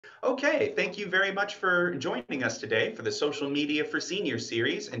Okay, thank you very much for joining us today for the Social Media for Seniors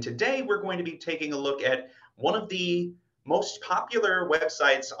series. And today we're going to be taking a look at one of the most popular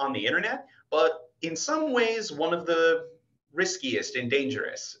websites on the internet, but in some ways, one of the riskiest and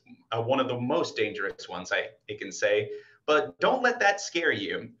dangerous, one of the most dangerous ones, I can say. But don't let that scare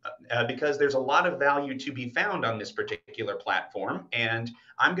you because there's a lot of value to be found on this particular platform. And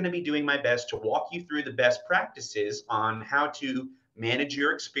I'm going to be doing my best to walk you through the best practices on how to manage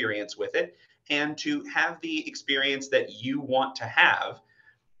your experience with it, and to have the experience that you want to have,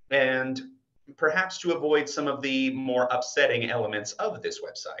 and perhaps to avoid some of the more upsetting elements of this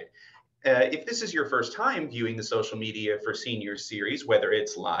website. If this is your first time viewing the Social Media for Seniors series, whether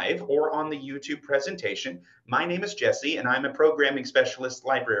it's live or on the YouTube presentation, my name is Jesse, and I'm a programming specialist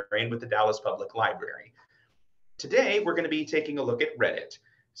librarian with the Dallas Public Library. Today, we're going to be taking a look at Reddit.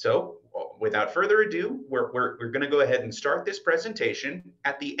 So without further ado, we're going to go ahead and start this presentation.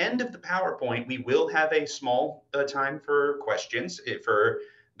 At the end of the PowerPoint, we will have a small time for questions for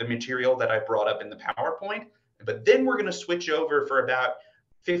the material that I brought up in the PowerPoint. But then we're going to switch over for about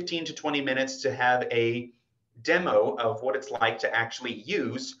 15 to 20 minutes to have a demo of what it's like to actually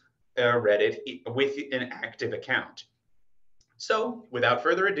use Reddit with an active account. So without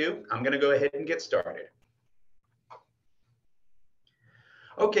further ado, I'm going to go ahead and get started.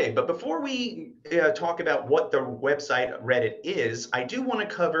 Okay, but before we talk about what the website Reddit is, I do want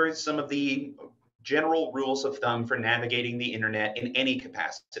to cover some of the general rules of thumb for navigating the internet in any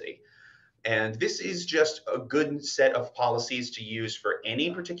capacity. And this is just a good set of policies to use for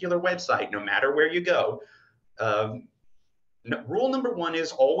any particular website, no matter where you go. Rule number one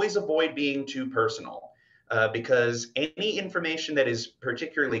is always avoid being too personal. Because any information that is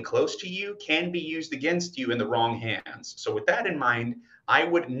particularly close to you can be used against you in the wrong hands. So with that in mind, I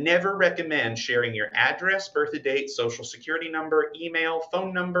would never recommend sharing your address, birthday date, social security number, email,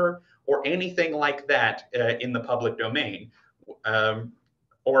 phone number, or anything like that in the public domain,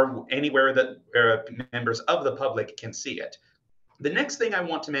 or anywhere that members of the public can see it. The next thing I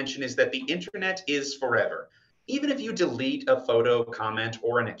want to mention is that the internet is forever. Even if you delete a photo, comment,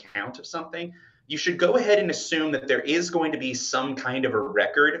 or an account of something, you should go ahead and assume that there is going to be some kind of a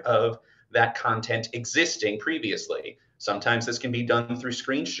record of that content existing previously. Sometimes this can be done through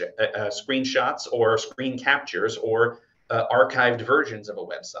screenshots or screen captures or archived versions of a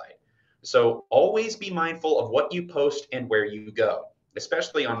website. So always be mindful of what you post and where you go,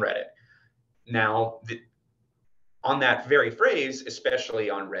 especially on Reddit. Now, on that very phrase, especially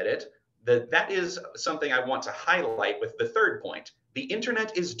on Reddit, that is something I want to highlight with the third point. The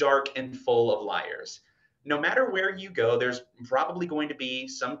internet is dark and full of liars. No matter where you go, there's probably going to be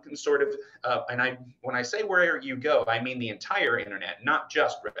some sort of, when I say where you go, I mean the entire internet, not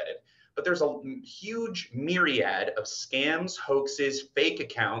just Reddit. But there's a huge myriad of scams, hoaxes, fake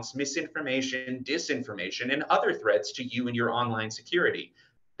accounts, misinformation, disinformation, and other threats to you and your online security.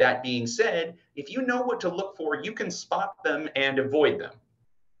 That being said, if you know what to look for, you can spot them and avoid them.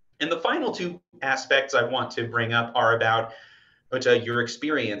 And the final two aspects I want to bring up are about your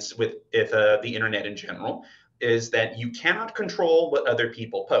experience with the internet in general, is that you cannot control what other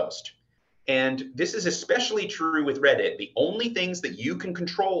people post. And this is especially true with Reddit. The only things that you can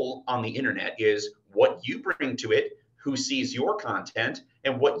control on the internet is what you bring to it, who sees your content,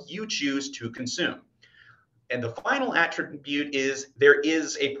 and what you choose to consume. And the final attribute is there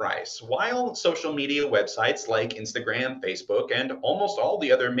is a price. While social media websites like Instagram, Facebook, and almost all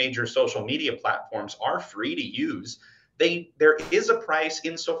the other major social media platforms are free to use, there is a price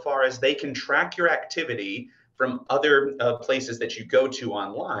insofar as they can track your activity from other places that you go to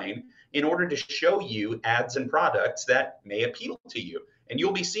online in order to show you ads and products that may appeal to you. And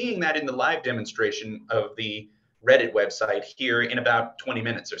you'll be seeing that in the live demonstration of the Reddit website here in about 20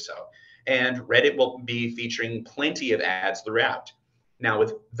 minutes or so. And Reddit will be featuring plenty of ads throughout. Now,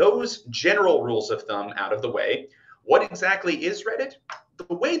 with those general rules of thumb out of the way, what exactly is Reddit?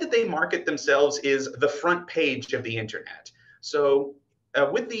 The way that they market themselves is the front page of the internet. So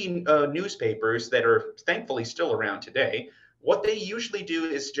with the newspapers that are thankfully still around today, what they usually do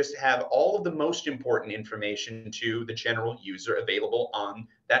is just have all of the most important information to the general user available on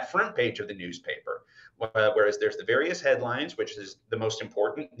that front page of the newspaper. Whereas there's the various headlines, which is the most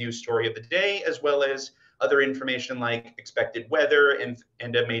important news story of the day, as well as other information like expected weather and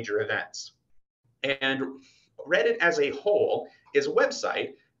major events. And Reddit as a whole is a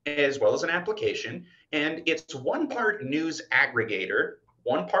website as well as an application, and it's one part news aggregator,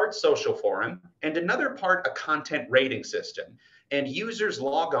 one part social forum, and another part a content rating system. And users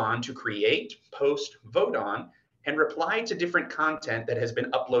log on to create, post, vote on, and reply to different content that has been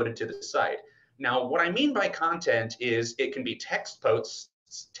uploaded to the site. Now, what I mean by content is it can be text posts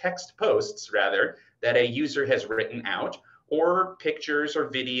posts rather, that a user has written out, or pictures or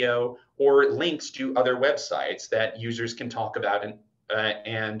video or links to other websites that users can talk about,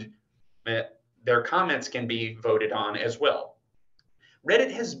 and their comments can be voted on as well.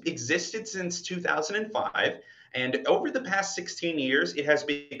 Reddit has existed since 2005, and over the past 16 years, it has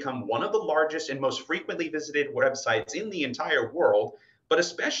become one of the largest and most frequently visited websites in the entire world, but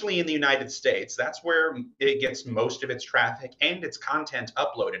especially in the United States. That's where it gets most of its traffic and its content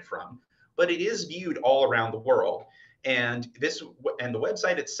uploaded from, but it is viewed all around the world. And the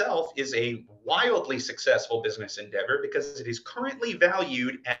website itself is a wildly successful business endeavor because it is currently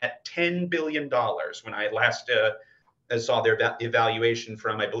valued at $10 billion when I last saw their evaluation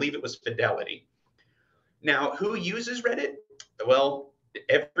from, I believe it was Fidelity. Now, who uses Reddit? Well,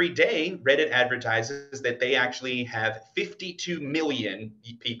 every day Reddit advertises that they actually have 52 million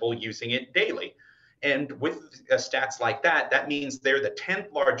people using it daily. And with stats like that, that means they're the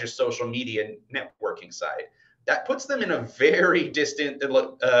 10th largest social media networking site. That puts them in a very distant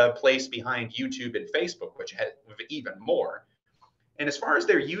place behind YouTube and Facebook, which have even more. And as far as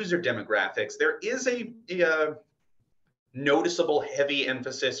their user demographics, there is a noticeable heavy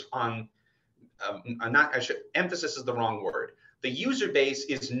emphasis on emphasis is the wrong word. The user base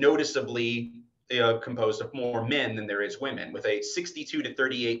is noticeably composed of more men than there is women, with a 62 to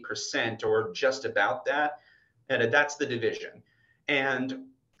 38%, or just about that. And that's the division. And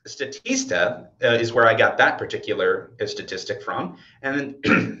Statista is where I got that particular statistic from. And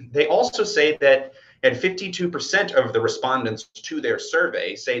they also say that 52% of the respondents to their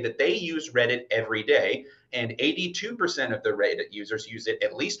survey say that they use Reddit every day, and 82% of the Reddit users use it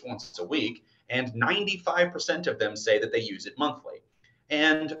at least once a week, and 95% of them say that they use it monthly.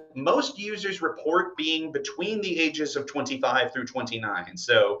 And most users report being between the ages of 25 through 29.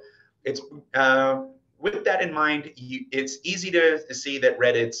 So it's with that in mind, it's easy to see that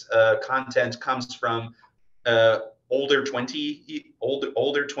Reddit's content comes from older 20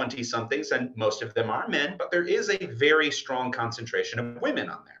 somethings, and most of them are men, but there is a very strong concentration of women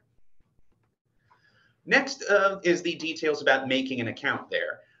on there. Next is the details about making an account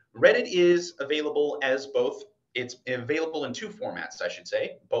there. Reddit is available as both, it's available in two formats, I should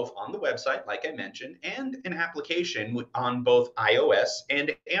say, both on the website, like I mentioned, and an application on both iOS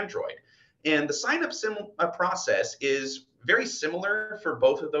and Android. And the sign-up process is very similar for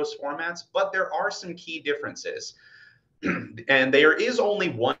both of those formats, but there are some key differences. And there is only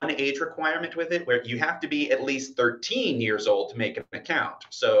one age requirement with it, where you have to be at least 13 years old to make an account.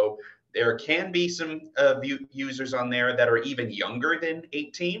 So there can be some users on there that are even younger than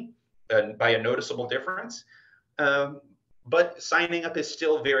 18 by a noticeable difference. But signing up is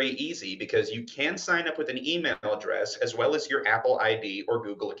still very easy because you can sign up with an email address as well as your Apple ID or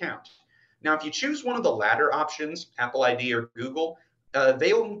Google account. Now, if you choose one of the latter options, Apple ID or Google,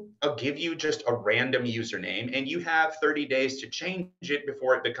 they'll give you just a random username, and you have 30 days to change it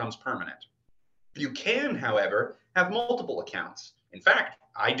before it becomes permanent. You can, however, have multiple accounts. In fact,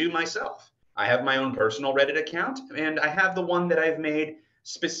 I do myself. I have my own personal Reddit account, and I have the one that I've made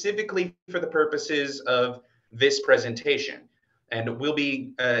specifically for the purposes of this presentation. And we'll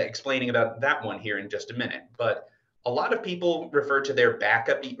be explaining about that one here in just a minute. But a lot of people refer to their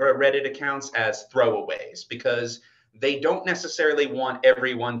backup Reddit accounts as throwaways because they don't necessarily want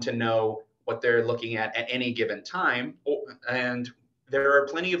everyone to know what they're looking at any given time. And there are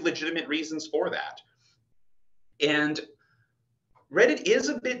plenty of legitimate reasons for that. And Reddit is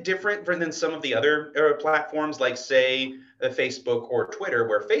a bit different than some of the other platforms, like, say, Facebook or Twitter,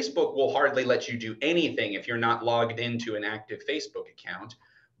 where Facebook will hardly let you do anything if you're not logged into an active Facebook account.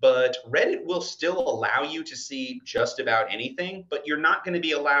 But Reddit will still allow you to see just about anything, but you're not going to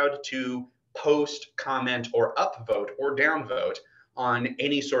be allowed to post, comment, or upvote or downvote on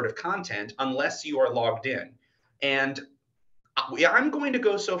any sort of content unless you are logged in. And I'm going to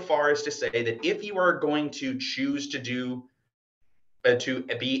go so far as to say that if you are going to choose to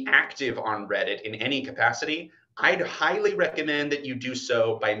be active on Reddit in any capacity, I'd highly recommend that you do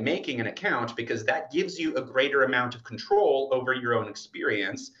so by making an account, because that gives you a greater amount of control over your own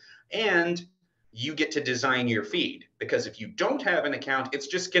experience, and you get to design your feed. Because if you don't have an account, it's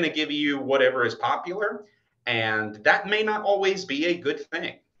just going to give you whatever is popular, and that may not always be a good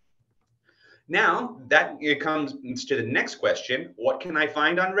thing. Now, that comes to the next question: what can I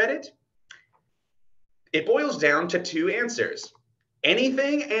find on Reddit? It boils down to two answers: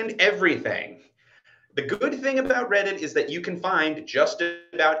 anything and everything. The good thing about Reddit is that you can find just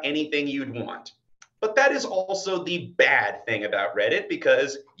about anything you'd want. But that is also the bad thing about Reddit,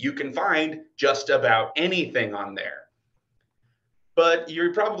 because you can find just about anything on there. But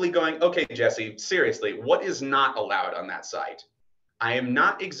you're probably going, okay, Jesse, seriously, what is not allowed on that site? I am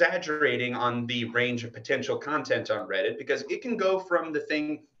not exaggerating on the range of potential content on Reddit, because it can go from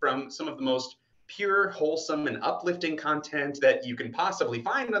from some of the most pure, wholesome, and uplifting content that you can possibly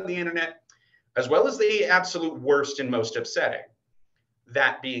find on the internet, as well as the absolute worst and most upsetting.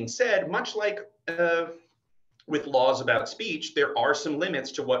 That being said, much like with laws about speech, there are some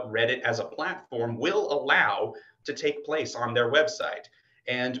limits to what Reddit as a platform will allow to take place on their website.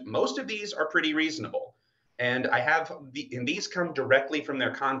 And most of these are pretty reasonable. And and these come directly from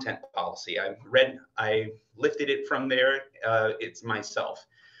their content policy. I lifted it from there, it's myself.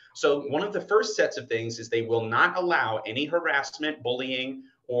 So one of the first sets of things is they will not allow any harassment, bullying,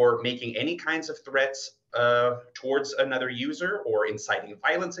 or making any kinds of threats towards another user, or inciting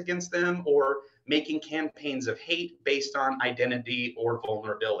violence against them, or making campaigns of hate based on identity or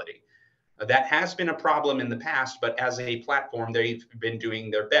vulnerability. That has been a problem in the past, but as a platform, they've been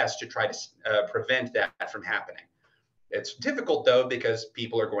doing their best to try to prevent that from happening. It's difficult, though, because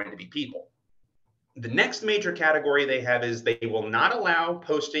people are going to be people. The next major category they have is they will not allow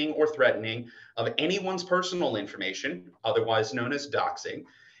posting or threatening of anyone's personal information, otherwise known as doxing,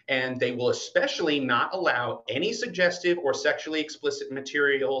 and they will especially not allow any suggestive or sexually explicit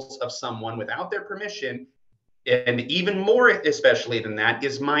materials of someone without their permission. And even more especially than that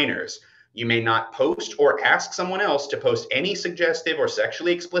is minors. You may not post or ask someone else to post any suggestive or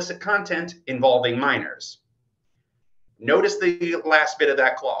sexually explicit content involving minors. Notice the last bit of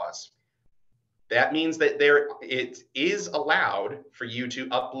that clause. That means that it is allowed for you to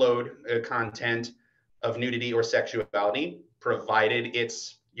upload content of nudity or sexuality, provided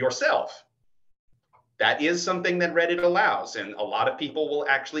it's yourself. That is something that Reddit allows, and a lot of people will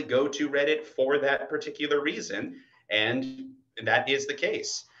actually go to Reddit for that particular reason, and that is the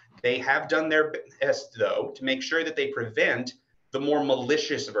case. They have done their best, though, to make sure that they prevent the more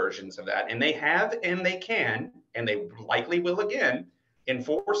malicious versions of that, and they have, and they can, and they likely will again,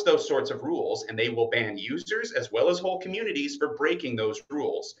 enforce those sorts of rules, and they will ban users as well as whole communities for breaking those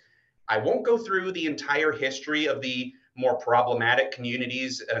rules. I won't go through the entire history of the more problematic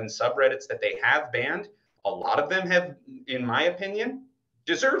communities and subreddits that they have banned. A lot of them have, in my opinion,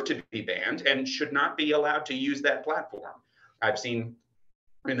 deserve to be banned and should not be allowed to use that platform. I've seen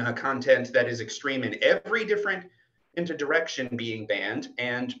content that is extreme in every different direction being banned,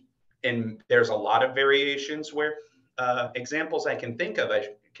 and there's a lot of variations where examples I can think of, I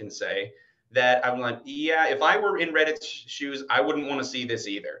can say, that I'm like, yeah, if I were in Reddit's shoes, I wouldn't want to see this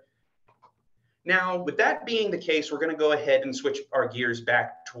either. Now, with that being the case, we're going to go ahead and switch our gears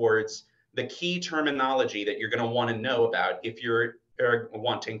back towards the key terminology that you're going to want to know about if you're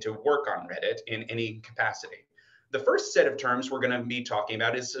wanting to work on Reddit in any capacity. The first set of terms we're going to be talking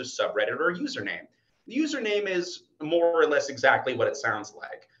about is a subreddit or username. The username is more or less exactly what it sounds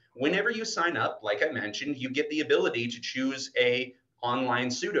like. Whenever you sign up, like I mentioned, you get the ability to choose a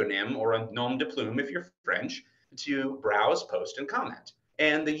online pseudonym or a nom de plume if you're French to browse, post, and comment.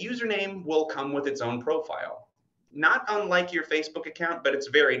 And the username will come with its own profile. Not unlike your Facebook account, but it's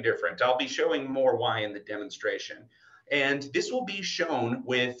very different. I'll be showing more why in the demonstration. And this will be shown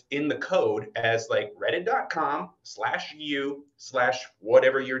in the code as like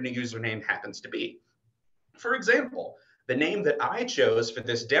reddit.com/u/whatever your username happens to be. For example, the name that I chose for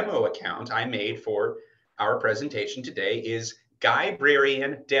this demo account I made for our presentation today is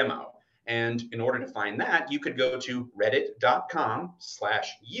Guybrarian Demo. And in order to find that, you could go to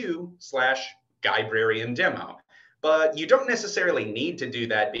reddit.com/u/Guybrarian Demo. But you don't necessarily need to do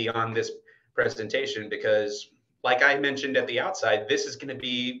that beyond this presentation, because like I mentioned at the outside, this is going to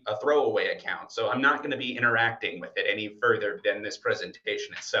be a throwaway account. So I'm not going to be interacting with it any further than this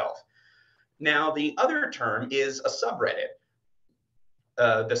presentation itself. Now, the other term is a subreddit.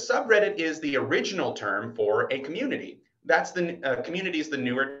 The subreddit is the original term for a community. That's community is the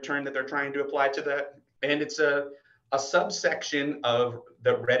newer term that they're trying to apply to that. And it's a subsection of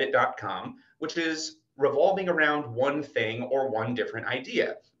the reddit.com, which is revolving around one thing or one different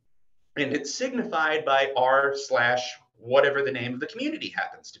idea. And it's signified by r/whatever the name of the community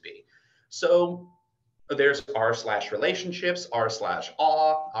happens to be. So there's r/relationships,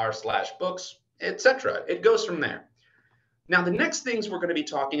 r/awe, r/books, etc. It goes from there. Now, the next things we're going to be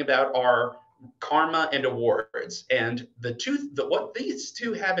talking about are karma and awards. And what these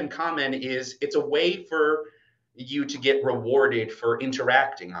two have in common is it's a way for you to get rewarded for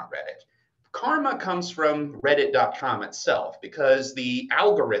interacting on Reddit. Karma comes from reddit.com itself, because the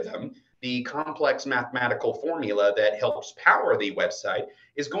algorithm, the complex mathematical formula that helps power the website,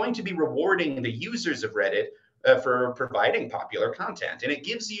 is going to be rewarding the users of Reddit for providing popular content. And it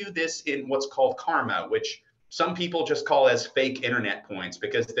gives you this in what's called karma, which some people just call as fake internet points,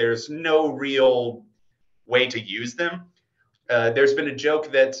 because there's no real way to use them. There's been a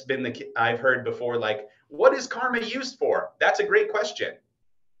joke that's been I've heard before, like, what is karma used for? That's a great question,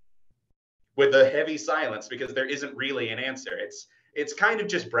 with a heavy silence, because there isn't really an answer. It's kind of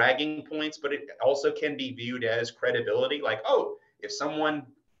just bragging points, but it also can be viewed as credibility. Like, oh, if someone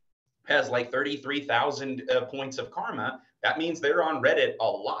has like 33,000 points of karma, that means they're on Reddit a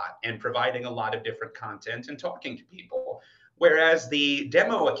lot and providing a lot of different content and talking to people. Whereas the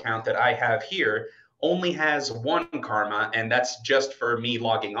demo account that I have here only has one karma, and that's just for me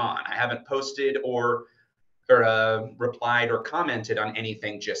logging on. I haven't posted or replied or commented on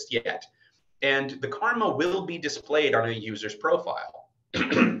anything just yet. And the karma will be displayed on a user's profile.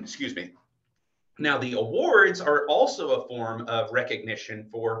 Excuse me. Now, the awards are also a form of recognition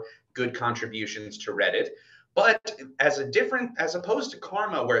for good contributions to Reddit, but as opposed to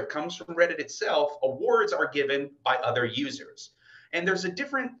karma, where it comes from Reddit itself, awards are given by other users. And there's a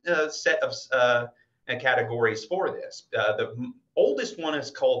different set of categories for this. The oldest one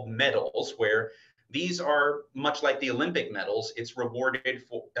is called medals, where these are much like the Olympic medals. It's rewarded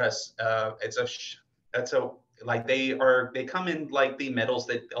for they come in like the medals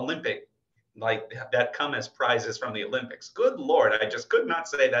that Olympic like that come as prizes from the Olympics. Good Lord, I just could not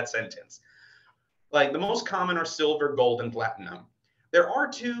say that sentence. Like the most common are silver, gold, and platinum. There are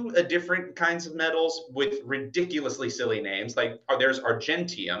two different kinds of medals with ridiculously silly names. Like there's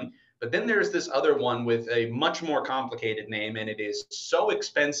Argentium, but then there's this other one with a much more complicated name, and it is so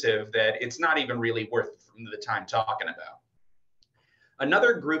expensive that it's not even really worth the time talking about.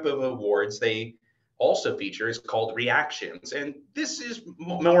 Another group of awards they also feature is called reactions, and this is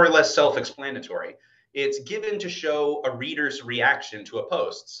more or less self-explanatory. It's given to show a reader's reaction to a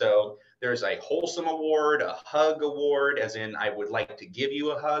post. So there's a wholesome award, a hug award, as in I would like to give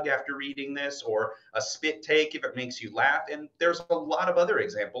you a hug after reading this, or a spit take if it makes you laugh. And there's a lot of other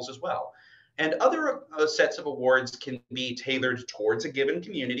examples as well. And other sets of awards can be tailored towards a given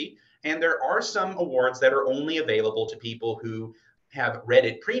community. And there are some awards that are only available to people who have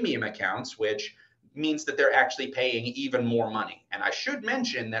Reddit premium accounts, which means that they're actually paying even more money. And I should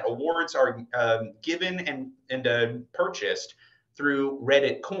mention that awards are given and purchased through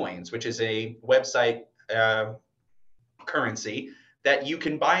Reddit coins, which is a website currency that you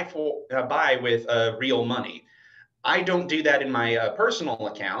can buy with real money. I don't do that in my personal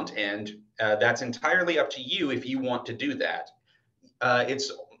account, and that's entirely up to you if you want to do that.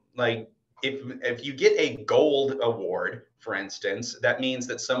 It's like if you get a gold award, for instance, that means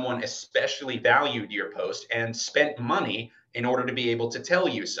that someone especially valued your post and spent money in order to be able to tell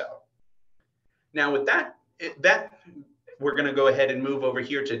you so. Now, with that we're going to go ahead and move over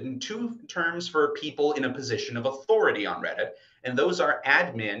here to two terms for people in a position of authority on Reddit, and those are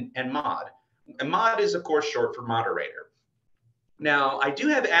admin and mod. And mod is, of course, short for moderator. Now, I do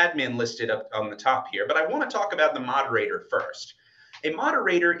have admin listed up on the top here, but I want to talk about the moderator first. A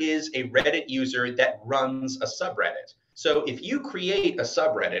moderator is a Reddit user that runs a subreddit. So if you create a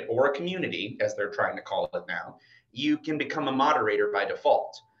subreddit or a community, as they're trying to call it now, you can become a moderator by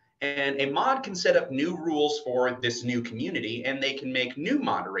default. And a mod can set up new rules for this new community, and they can make new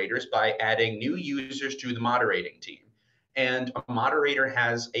moderators by adding new users to the moderating team. And a moderator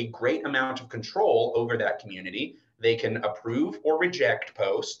has a great amount of control over that community. They can approve or reject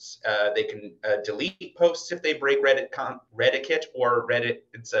posts. They can delete posts if they break Reddit or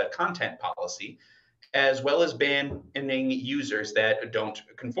Reddit's content policy, as well as banning users that don't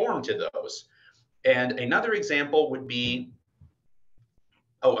conform to those. And another example would be,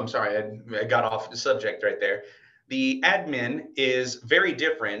 oh, I'm sorry, I got off the subject right there. The admin is very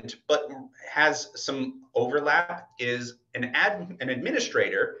different, but has some overlap. Is an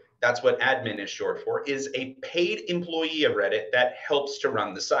administrator, that's what admin is short for, is a paid employee of Reddit that helps to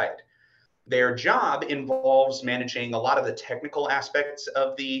run the site. Their job involves managing a lot of the technical aspects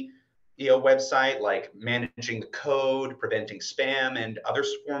of the website, like managing the code, preventing spam, and other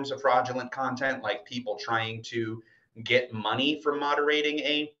forms of fraudulent content, like people trying to get money from moderating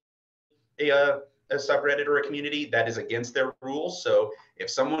a subreddit or a community that is against their rules. So if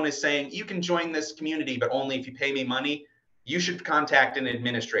someone is saying, you can join this community, but only if you pay me money, you should contact an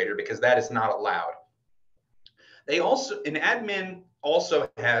administrator, because that is not allowed. An admin also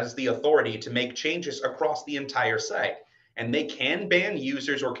has the authority to make changes across the entire site, and they can ban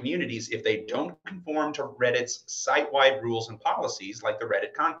users or communities if they don't conform to Reddit's site-wide rules and policies, like the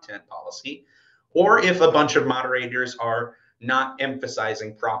Reddit content policy, or if a bunch of moderators are not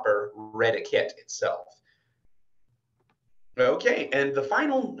emphasizing proper Reddit itself. Okay, and the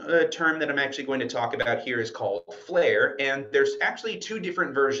final term that I'm actually going to talk about here is called flare, and there's actually two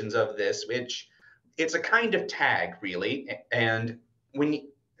different versions of this, which it's a kind of tag, really. And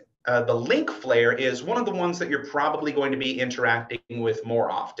The link flare is one of the ones that you're probably going to be interacting with more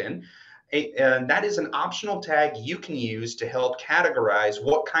often. And that is an optional tag you can use to help categorize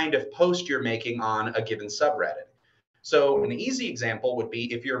what kind of post you're making on a given subreddit. So an easy example would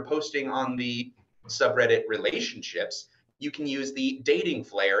be if you're posting on the subreddit relationships, you can use the dating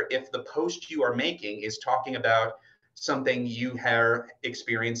flare if the post you are making is talking about something you are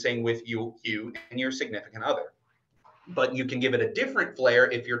experiencing with you and your significant other. But you can give it a different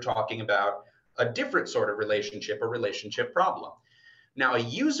flair if you're talking about a different sort of relationship or relationship problem. Now, a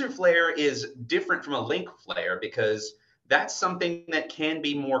user flare is different from a link flare because that's something that can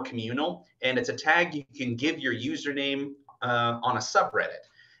be more communal, and it's a tag you can give your username on a subreddit.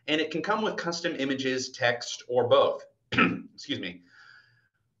 And it can come with custom images, text, or both. Excuse me.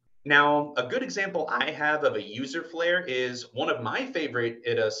 Now, a good example I have of a user flare is one of my favorite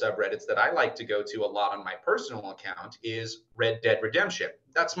subreddits that I like to go to a lot on my personal account is Red Dead Redemption.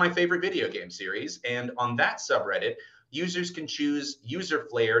 That's my favorite video game series. And on that subreddit, users can choose user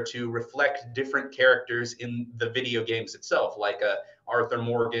flare to reflect different characters in the video games itself, like Arthur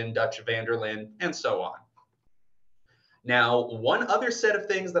Morgan, Dutch van der Linde, and so on. Now, one other set of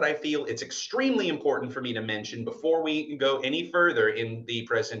things that I feel it's extremely important for me to mention before we go any further in the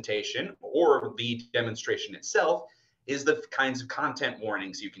presentation or the demonstration itself is the kinds of content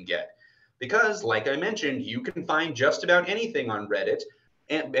warnings you can get. Because, like I mentioned, you can find just about anything on Reddit.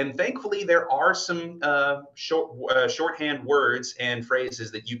 And thankfully, there are some shorthand words and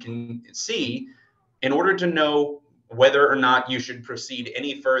phrases that you can see in order to know whether or not you should proceed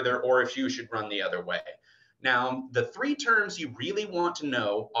any further or if you should run the other way. Now, the three terms you really want to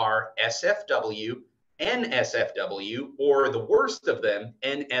know are SFW, NSFW, or the worst of them,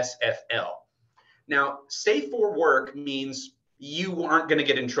 NSFL. Now, safe for work means you aren't going to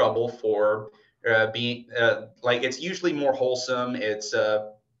get in trouble for being like it's usually more wholesome. It's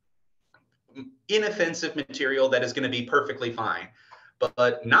inoffensive material that is going to be perfectly fine.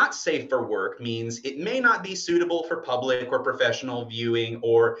 But not safe for work means it may not be suitable for public or professional viewing,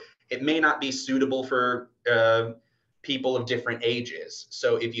 or it may not be suitable for people of different ages.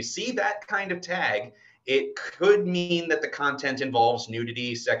 So if you see that kind of tag, it could mean that the content involves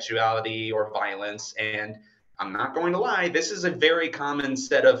nudity, sexuality, or violence. And I'm not going to lie, this is a very common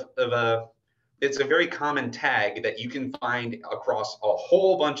set of it's a very common tag that you can find across a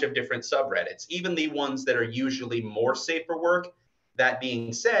whole bunch of different subreddits, even the ones that are usually more safe for work. That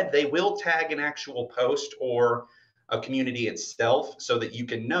being said, they will tag an actual post or a community itself so that you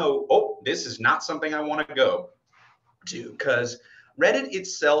can know, oh, this is not something I want to go to, because Reddit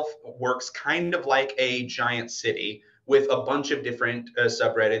itself works kind of like a giant city with a bunch of different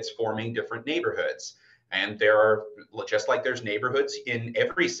subreddits forming different neighborhoods. And there are, just like there's neighborhoods in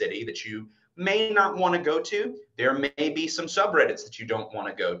every city that you may not want to go to, there may be some subreddits that you don't want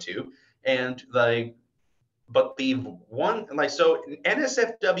to go to. And but the one, so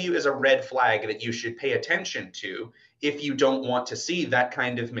NSFW is a red flag that you should pay attention to if you don't want to see that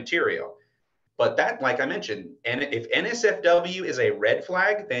kind of material. But that, like I mentioned, and if NSFW is a red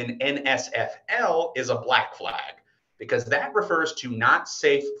flag, then NSFL is a black flag, because that refers to not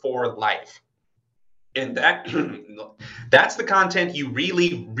safe for life. And that's the content you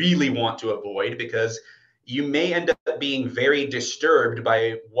really, really want to avoid, because you may end up being very disturbed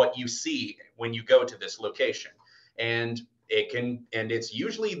by what you see when you go to this location. And it's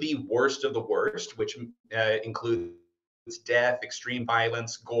usually the worst of the worst, which includes death, extreme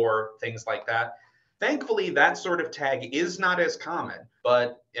violence, gore, things like that. Thankfully, that sort of tag is not as common,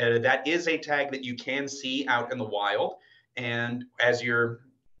 but that is a tag that you can see out in the wild. And as you're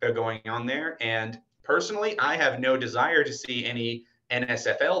going on there, and personally, I have no desire to see any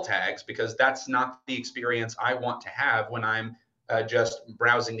NSFL tags because that's not the experience I want to have when I'm just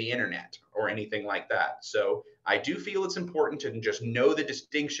browsing the internet or anything like that. So I do feel it's important to just know the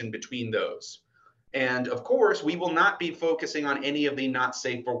distinction between those. And of course, we will not be focusing on any of the not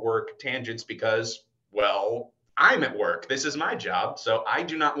safe for work tangents because, well, I'm at work. This is my job. So I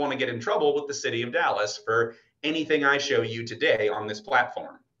do not want to get in trouble with the city of Dallas for anything I show you today on this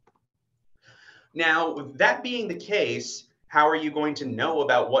platform. Now, that being the case, how are you going to know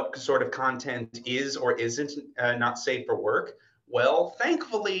about what sort of content is or isn't not safe for work? Well,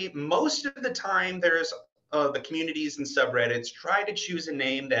 thankfully, most of the time, there's the communities and subreddits try to choose a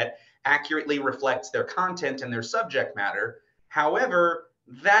name that accurately reflects their content and their subject matter. However,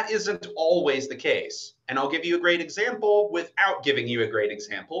 that isn't always the case. And I'll give you a great example without giving you a great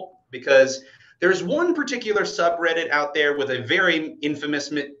example, because there's one particular subreddit out there with a very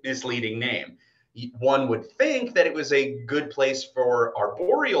infamous misleading name. One would think that it was a good place for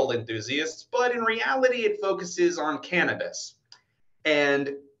arboreal enthusiasts, but in reality, it focuses on cannabis.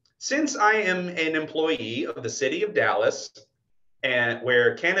 And Since I am an employee of the city of Dallas, and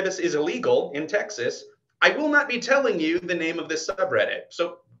where cannabis is illegal in Texas, I will not be telling you the name of this subreddit.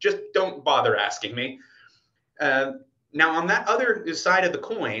 So just don't bother asking me. Uh, Now, on that other side of the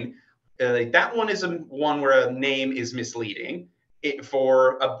coin, that one is one where a name is misleading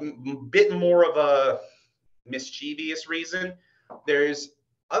for a bit more of a mischievous reason. There's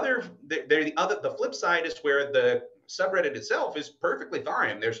the flip side is where the subreddit itself is perfectly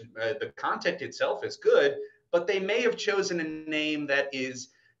fine. There's the content itself is good, but they may have chosen a name that is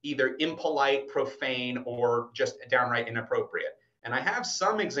either impolite, profane, or just downright inappropriate. And I have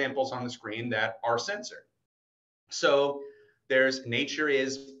some examples on the screen that are censored. So there's nature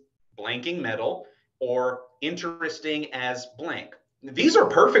is blanking metal or interesting as blank. These are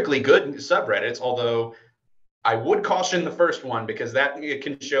perfectly good subreddits, although I would caution the first one because that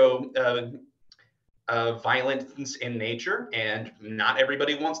can show violence in nature, and not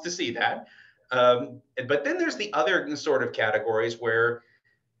everybody wants to see that. But then there's the other sort of categories where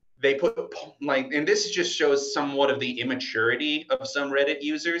they put like, and this just shows somewhat of the immaturity of some Reddit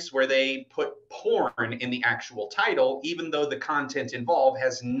users, where they put porn in the actual title, even though the content involved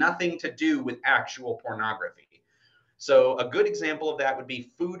has nothing to do with actual pornography. So a good example of that would be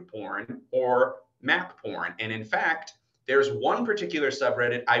food porn or map porn. And in fact, there's one particular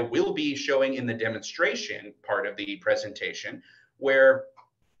subreddit I will be showing in the demonstration part of the presentation where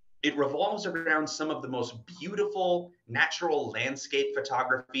it revolves around some of the most beautiful natural landscape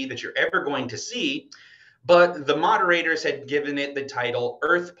photography that you're ever going to see, but the moderators had given it the title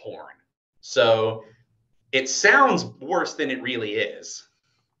Earth Porn. So it sounds worse than it really is.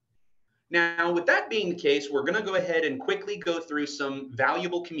 Now, with that being the case, we're going to go ahead and quickly go through some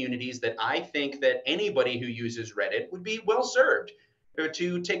valuable communities that I think that anybody who uses Reddit would be well served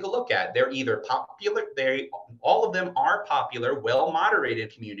to take a look at. They're either popular, all of them are popular,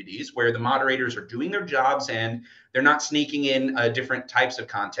 well-moderated communities where the moderators are doing their jobs and they're not sneaking in different types of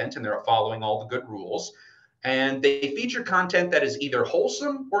content, and they're following all the good rules. And they feature content that is either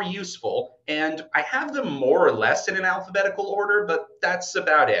wholesome or useful. And I have them more or less in an alphabetical order, but that's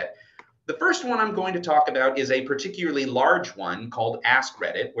about it. The first one I'm going to talk about is a particularly large one called Ask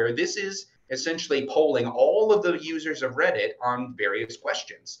Reddit, where this is essentially polling all of the users of Reddit on various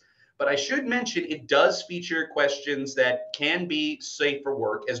questions. But I should mention it does feature questions that can be safe for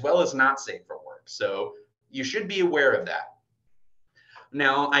work as well as not safe for work. So you should be aware of that.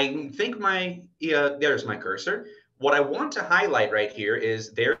 Now, I think there's my cursor. What I want to highlight right here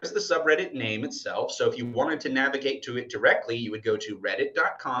is there's the subreddit name itself. So if you wanted to navigate to it directly, you would go to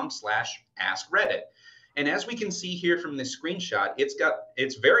reddit.com/askreddit. And as we can see here from this screenshot,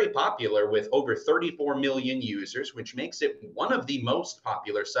 it's very popular with over 34 million users, which makes it one of the most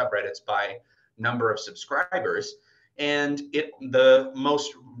popular subreddits by number of subscribers. And the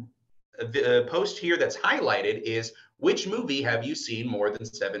post here that's highlighted is, which movie have you seen more than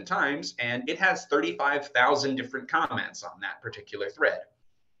 7 times? And it has 35,000 different comments on that particular thread.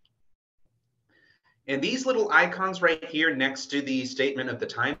 And these little icons right here next to the statement of the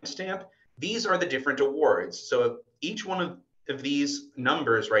timestamp, these are the different awards. So each one of these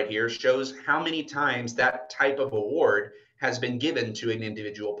numbers right here shows how many times that type of award has been given to an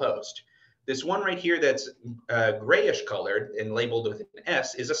individual post. This one right here that's grayish colored and labeled with an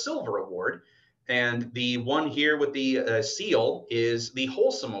S is a silver award. And the one here with the seal is the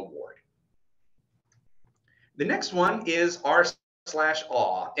Wholesome Award. The next one is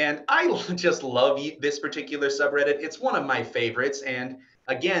r/awe. And I just love this particular subreddit. It's one of my favorites. And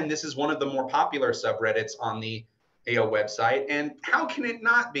again, this is one of the more popular subreddits on the AO website. And how can it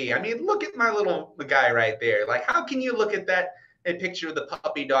not be? I mean, look at my little guy right there. Like, how can you look at that picture of the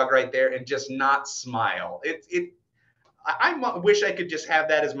puppy dog right there and just not smile? I wish I could just have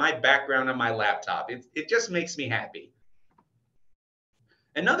that as my background on my laptop. It just makes me happy.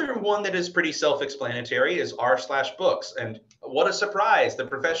 Another one that is pretty self-explanatory is r/books. And what a surprise, the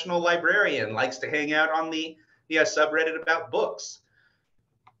professional librarian likes to hang out on the subreddit about books.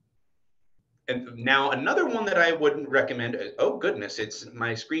 And now another one that I wouldn't recommend, oh goodness,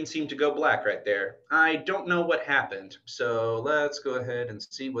 my screen seemed to go black right there. I don't know what happened. So let's go ahead and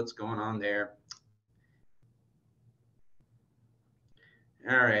see what's going on there.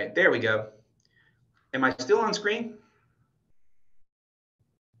 All right, there we go. Am I still on screen?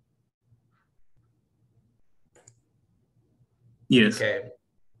 Yes. Okay.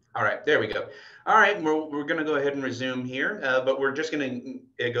 All right, there we go. All right, we're going to go ahead and resume here, but we're just going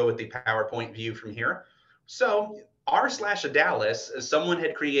to go with the PowerPoint view from here. So r/Dallas, someone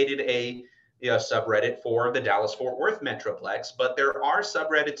had created a subreddit for the Dallas-Fort Worth Metroplex, but there are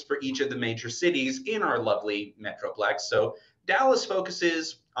subreddits for each of the major cities in our lovely Metroplex. So Dallas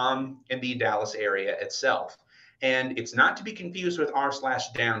focuses in the Dallas area itself. And it's not to be confused with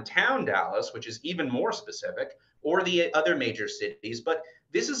r/downtown Dallas, which is even more specific, or the other major cities. But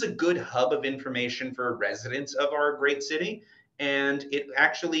this is a good hub of information for residents of our great city. And it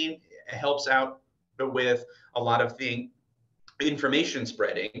actually helps out with a lot of the information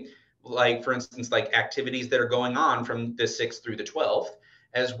spreading, like for instance, like activities that are going on from the 6th through the 12th,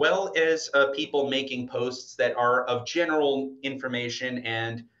 as well as people making posts that are of general information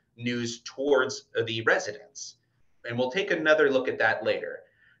and news towards the residents. And we'll take another look at that later.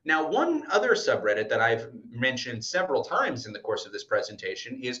 Now, one other subreddit that I've mentioned several times in the course of this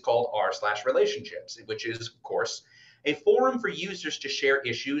presentation is called r/relationships, which is, of course, a forum for users to share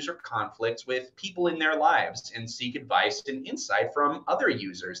issues or conflicts with people in their lives and seek advice and insight from other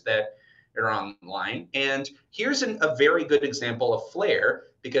users that are online. And here's a very good example of Flare,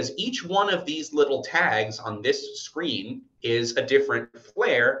 because each one of these little tags on this screen is a different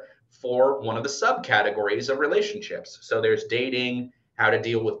Flare for one of the subcategories of relationships. So there's dating, how to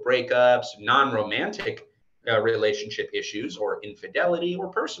deal with breakups, non-romantic relationship issues, or infidelity, or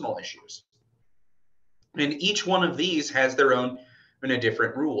personal issues. And each one of these has their own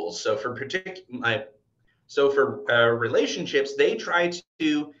different rules. So for relationships, they try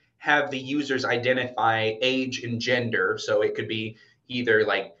to have the users identify age and gender. So it could be either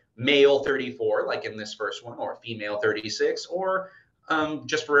like male 34, like in this first one, or female 36, or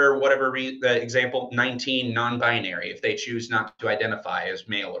just for whatever example, 19 non-binary, if they choose not to identify as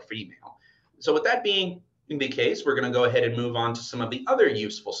male or female. So with that being the case, we're going to go ahead and move on to some of the other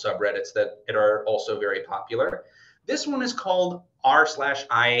useful subreddits that are also very popular. This one is called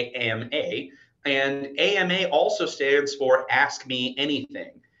r/IAMA, and AMA also stands for Ask Me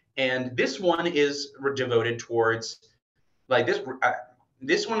Anything. And this one is devoted towards like this.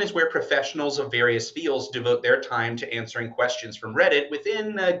 This one is where professionals of various fields devote their time to answering questions from Reddit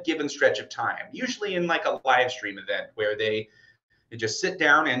within a given stretch of time, usually in like a live stream event where they just sit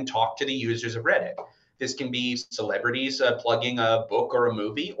down and talk to the users of Reddit. This can be celebrities plugging a book or a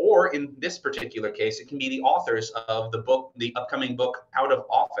movie, or in this particular case, it can be the authors of the upcoming book, Out of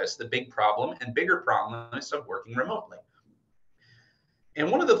Office, The Big Problem and Bigger Promise of Working Remotely. And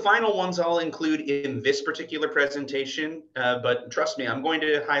one of the final ones I'll include in this particular presentation, but trust me, I'm going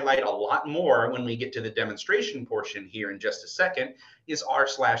to highlight a lot more when we get to the demonstration portion here in just a second, is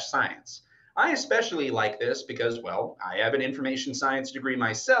r/science. I especially like this because, well, I have an information science degree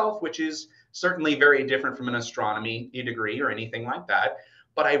myself, which is certainly very different from an astronomy degree or anything like that.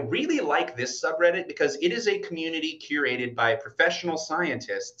 But I really like this subreddit because it is a community curated by professional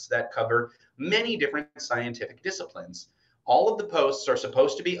scientists that cover many different scientific disciplines. All of the posts are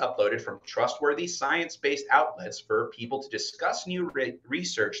supposed to be uploaded from trustworthy science-based outlets for people to discuss new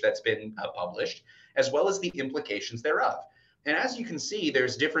research that's been published, as well as the implications thereof. And as you can see,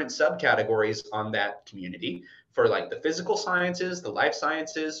 there's different subcategories on that community for like the physical sciences, the life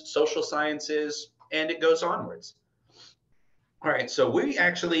sciences, social sciences, and it goes onwards. All right, so we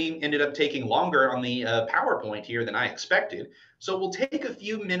actually ended up taking longer on the PowerPoint here than I expected. So we'll take a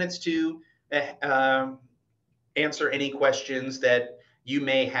few minutes to answer any questions that you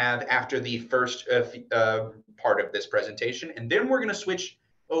may have after the first part of this presentation. And then we're going to switch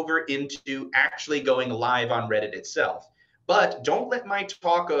over into actually going live on Reddit itself. But don't let my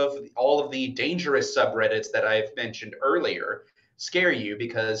talk of all of the dangerous subreddits that I've mentioned earlier scare you,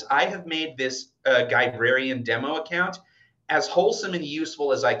 because I have made this Guibrarian demo account as wholesome and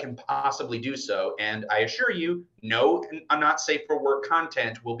useful as I can possibly do so. And I assure you, no not safe for work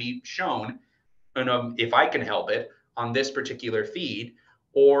content will be shown, if I can help it, on this particular feed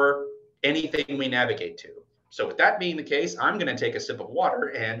or anything we navigate to. So with that being the case, I'm going to take a sip of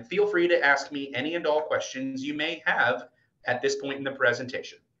water, and feel free to ask me any and all questions you may have at this point in the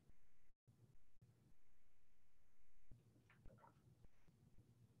presentation.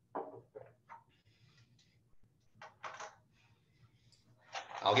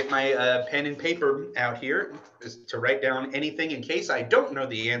 I'll get my pen and paper out here to write down anything in case I don't know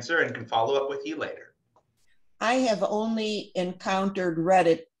the answer and can follow up with you later. I have only encountered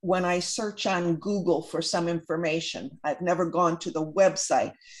Reddit when I search on Google for some information. I've never gone to the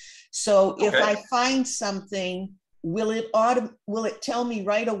website. So if I find something, will it tell me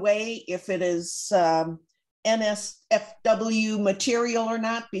right away if it is NSFW material or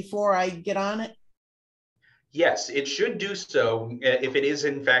not before I get on it? Yes, it should do so if it is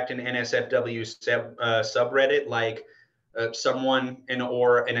in fact an NSFW subreddit, like someone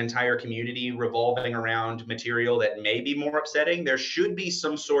or an entire community revolving around material that may be more upsetting. There should be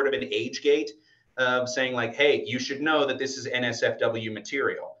some sort of an age gate saying like, hey, you should know that this is NSFW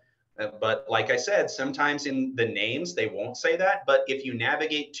material. But like I said, sometimes in the names, they won't say that. But if you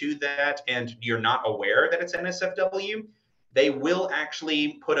navigate to that and you're not aware that it's NSFW, they will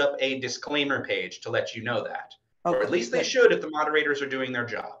actually put up a disclaimer page to let you know that. Okay, or at least they should if the moderators are doing their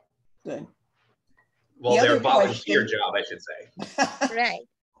job. Good. Well, their volunteer job, I should say. Right.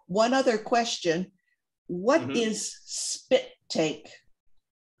 One other question. What is spit take?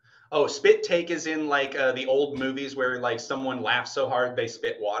 Oh, spit take is in like the old movies where like someone laughs so hard they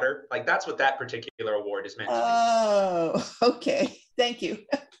spit water. Like that's what that particular award is meant to be. Oh, okay. Thank you.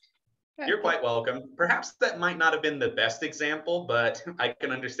 You're quite welcome. Perhaps that might not have been the best example, but I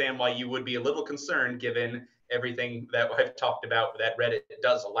can understand why you would be a little concerned given everything that I've talked about that Reddit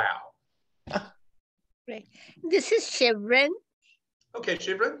does allow. Right. This is Shivran. Okay,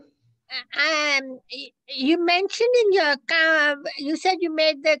 Shivran. You mentioned in your account, you said you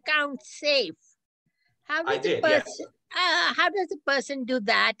made the account safe. How does how does a person do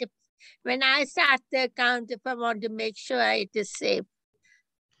that? When I start the account, if I want to make sure it is safe.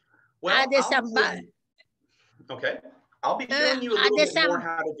 Well, okay. I'll be showing you a little bit more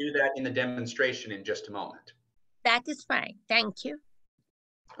how to do that in the demonstration in just a moment. That is fine. Thank you.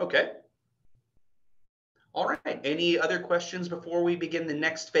 Okay. All right. Any other questions before we begin the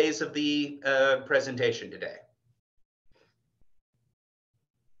next phase of the presentation today?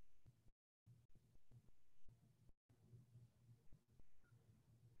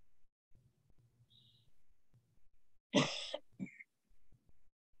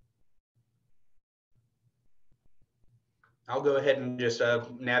 I'll go ahead and just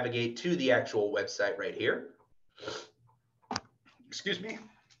navigate to the actual website right here. Excuse me.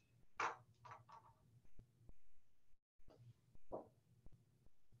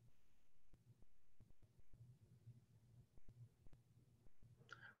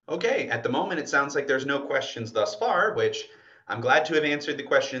 Okay, at the moment, it sounds like there's no questions thus far, which I'm glad to have answered the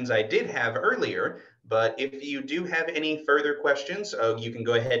questions I did have earlier. But if you do have any further questions, you can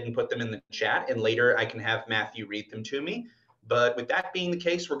go ahead and put them in the chat, and later I can have Matthew read them to me. But with that being the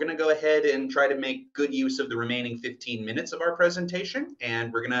case, we're going to go ahead and try to make good use of the remaining 15 minutes of our presentation,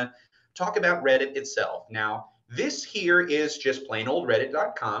 and we're going to talk about Reddit itself. Now, this here is just plain old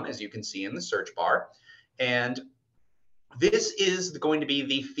reddit.com, as you can see in the search bar. And this is going to be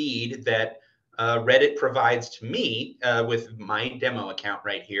the feed that Reddit provides to me with my demo account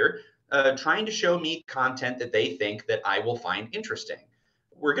right here, trying to show me content that they think that I will find interesting.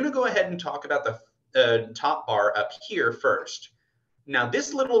 We're going to go ahead and talk about the top bar up here first. Now,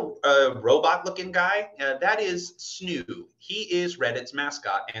 this little robot-looking guy, that is Snoo. He is Reddit's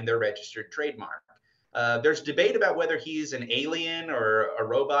mascot and their registered trademark. There's debate about whether he's an alien or a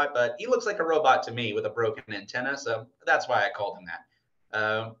robot, but he looks like a robot to me with a broken antenna, so that's why I called him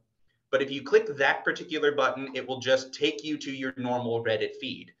that. But if you click that particular button, it will just take you to your normal Reddit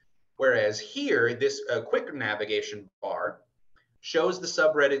feed. Whereas here, this quick navigation bar shows the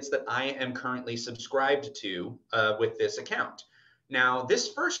subreddits that I am currently subscribed to with this account. Now,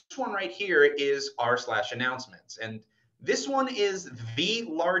 this first one right here is r/announcements, and this one is the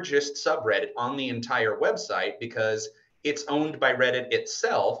largest subreddit on the entire website because it's owned by Reddit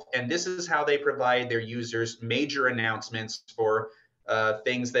itself, and this is how they provide their users major announcements for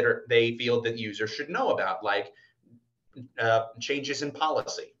things that they feel that users should know about, like changes in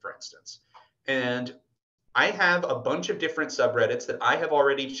policy, for instance. And I have a bunch of different subreddits that I have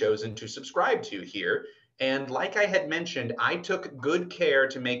already chosen to subscribe to here. And like I had mentioned, I took good care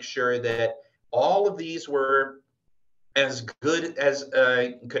to make sure that all of these were as good as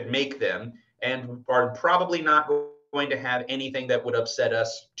could make them and are probably not going to have anything that would upset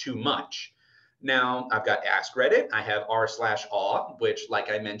us too much. Now, I've got Ask Reddit. I have r/awe, which, like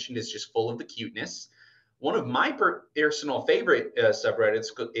I mentioned, is just full of the cuteness. One of my personal favorite subreddits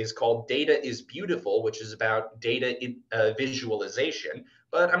is called Data is Beautiful, which is about data visualization.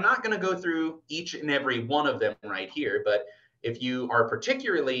 But I'm not going to go through each and every one of them right here. But if you are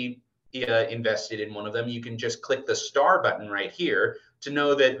particularly invested in one of them, you can just click the star button right here to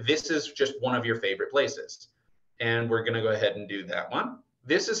know that this is just one of your favorite places. And we're going to go ahead and do that one.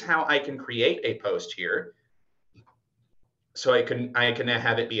 This is how I can create a post here. So I can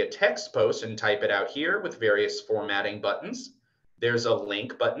have it be a text post and type it out here with various formatting buttons. There's a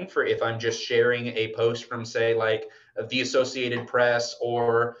link button for if I'm just sharing a post from, say, like the Associated Press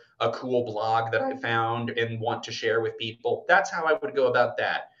or a cool blog that I found and want to share with people. That's how I would go about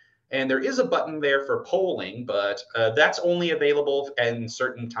that. And there is a button there for polling, but that's only available in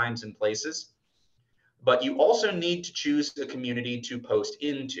certain times and places. But you also need to choose a community to post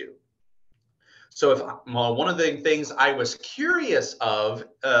into. So if one of the things I was curious of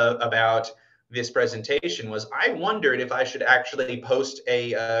about this presentation was I wondered if I should actually post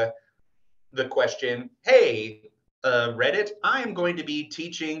a the question, hey, Reddit, I am going to be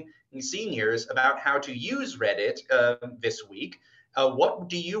teaching seniors about how to use Reddit this week. What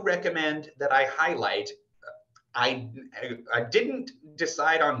do you recommend that I highlight? I, I didn't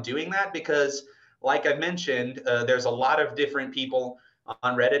decide on doing that because, like I mentioned, there's a lot of different people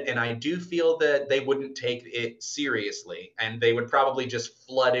on Reddit, and I do feel that they wouldn't take it seriously, and they would probably just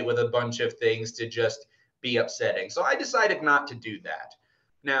flood it with a bunch of things to just be upsetting. So I decided not to do that.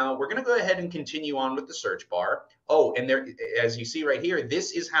 Now we're going to go ahead and continue on with the search bar. Oh, and there, as you see right here,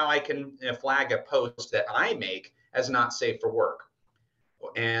 this is how I can flag a post that I make as not safe for work.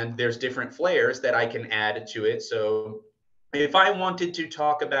 And there's different flares that I can add to it. So if I wanted to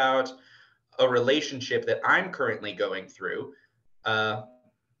talk about a relationship that I'm currently going through,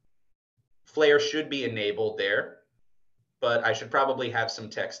 flare should be enabled there, but I should probably have some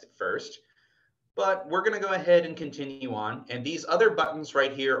text first. But we're going to go ahead and continue on. And these other buttons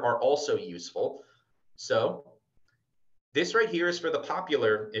right here are also useful. So this right here is for the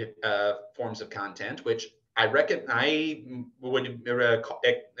popular forms of content, which I would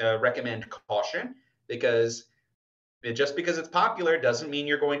recommend caution, because just because it's popular doesn't mean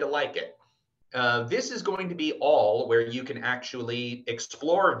you're going to like it. This is going to be all where you can actually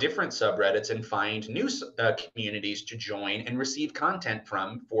explore different subreddits and find new communities to join and receive content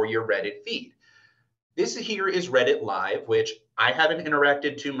from for your Reddit feed. This here is Reddit Live, which I haven't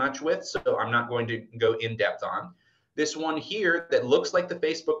interacted too much with, so I'm not going to go in depth on. This one here that looks like the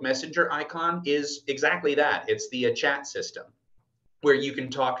Facebook Messenger icon is exactly that. It's the chat system where you can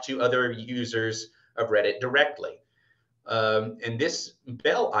talk to other users of Reddit directly. And this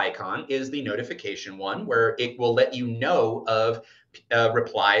bell icon is the notification one, where it will let you know of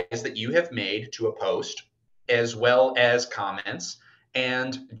replies that you have made to a post, as well as comments,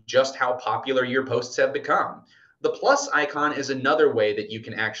 and just how popular your posts have become. The plus icon is another way that you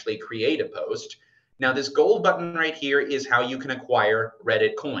can actually create a post. Now, this gold button right here is how you can acquire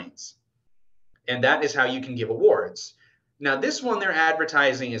Reddit coins. And that is how you can give awards. Now, this one they're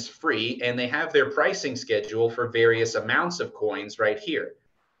advertising is free, and they have their pricing schedule for various amounts of coins right here.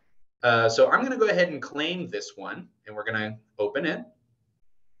 So I'm going to go ahead and claim this one, and we're going to open it.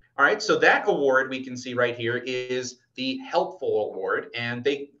 All right, so that award we can see right here is the helpful award. And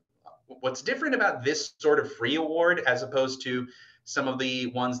what's different about this sort of free award as opposed to some of the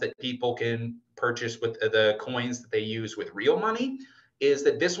ones that people can purchase with the coins that they use with real money is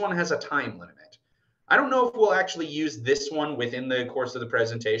that this one has a time limit. I don't know if we'll actually use this one within the course of the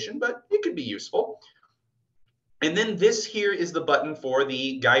presentation, but it could be useful. And then this here is the button for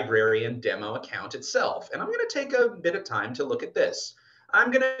the Librarian demo account itself. And I'm going to take a bit of time to look at this. I'm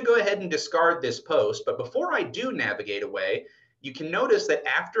going to go ahead and discard this post, but before I do navigate away, you can notice that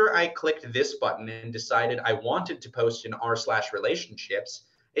after I clicked this button and decided I wanted to post in r/relationships,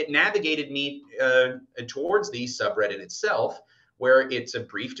 it navigated me towards the subreddit itself, where it's a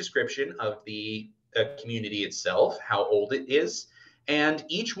brief description of the community itself, how old it is, and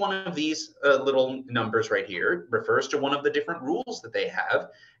each one of these little numbers right here refers to one of the different rules that they have.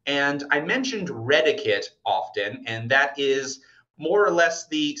 And I mentioned Reddicate often, and that is more or less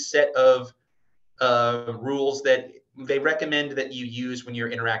the set of rules that they recommend that you use when you're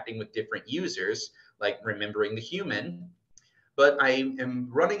interacting with different users, like remembering the human. But I am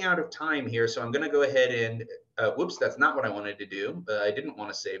running out of time here, so I'm going to go ahead and, whoops, that's not what I wanted to do. I didn't want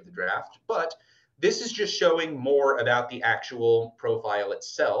to save the draft, but this is just showing more about the actual profile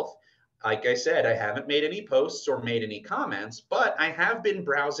itself. Like I said, I haven't made any posts or made any comments, but I have been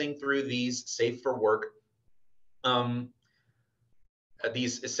browsing through these safe for work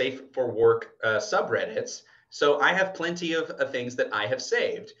subreddits. So I have plenty of things that I have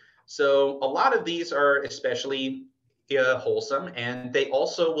saved. So a lot of these are especially wholesome, and they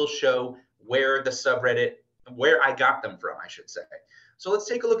also will show where the subreddit, where I got them from, I should say. So let's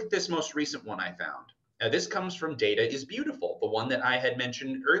take a look at this most recent one I found. This comes from Data is Beautiful, the one that I had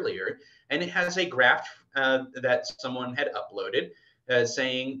mentioned earlier, and it has a graph that someone had uploaded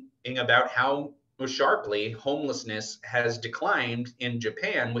saying about how sharply homelessness has declined in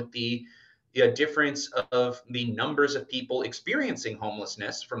Japan, with the difference of the numbers of people experiencing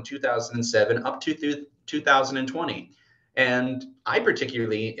homelessness from 2007 up to 2020. And I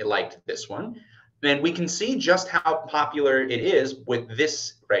particularly liked this one. And we can see just how popular it is with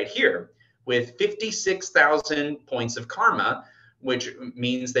this right here, with 56,000 points of karma, which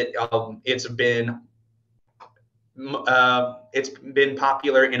means that it's been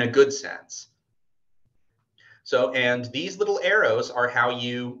popular in a good sense. So, and these little arrows are how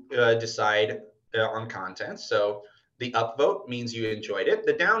you decide on content. So the upvote means you enjoyed it.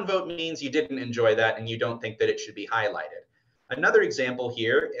 The downvote means you didn't enjoy that and you don't think that it should be highlighted. Another example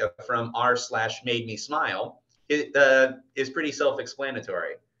here from r/made-me-smile is pretty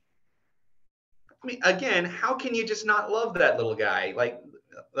self-explanatory. I mean, again, how can you just not love that little guy? Like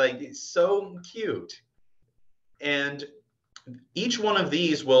it's so cute. And each one of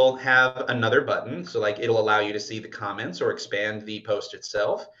these will have another button. So like it'll allow you to see the comments or expand the post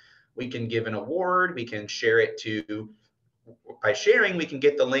itself. We can give an award. We can share it to, by sharing, we can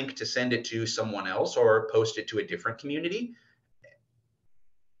get the link to send it to someone else or post it to a different community.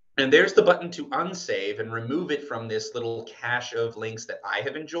 And there's the button to unsave and remove it from this little cache of links that I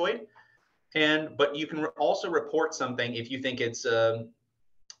have enjoyed. But you can also report something if you think it's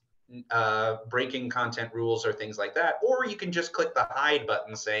breaking content rules or things like that, or you can just click the hide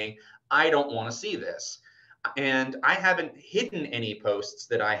button saying, I don't want to see this. And I haven't hidden any posts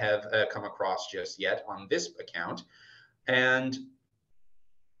that I have come across just yet on this account. And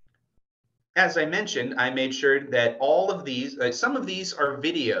as I mentioned, I made sure that all of these, some of these are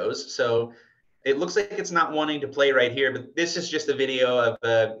videos. So it looks like it's not wanting to play right here, but this is just a video of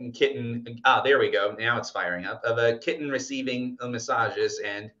a kitten. Ah, there we go. Now it's firing up, of a kitten receiving massages.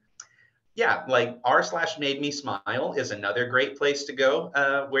 And yeah, like r/made-me-smile is another great place to go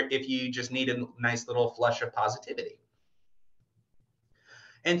where if you just need a nice little flush of positivity.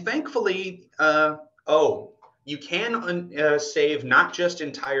 And thankfully, you can save not just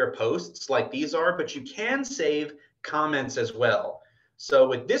entire posts like these are, but you can save comments as well. So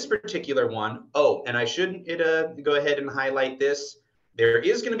with this particular one, and I should go ahead and highlight this. There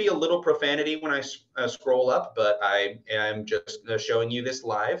is going to be a little profanity when I scroll up, but I am just showing you this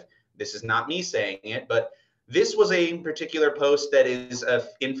live. This is not me saying it, but this was a particular post that is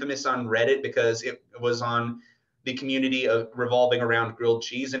infamous on Reddit because it was on the community of revolving around grilled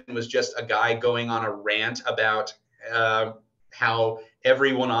cheese, and it was just a guy going on a rant about how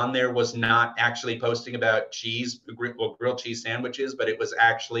everyone on there was not actually posting about cheese, well, grilled cheese sandwiches, but it was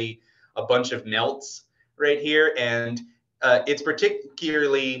actually a bunch of melts right here. And it's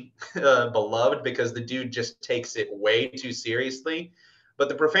particularly beloved because the dude just takes it way too seriously. But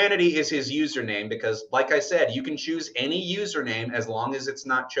the profanity is his username because, like I said, you can choose any username as long as it's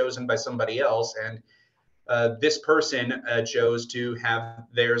not chosen by somebody else. And this person chose to have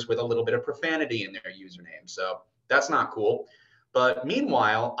theirs with a little bit of profanity in their username. So that's not cool. But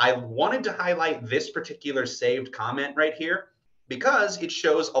meanwhile, I wanted to highlight this particular saved comment right here because it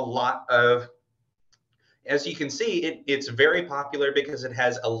shows a lot of, as you can see, it's very popular because it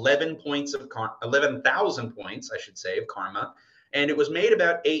has 11,000 points, I should say, of karma. And it was made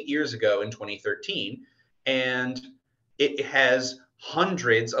about 8 years ago in 2013. And it has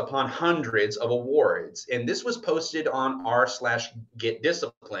hundreds upon hundreds of awards. And this was posted on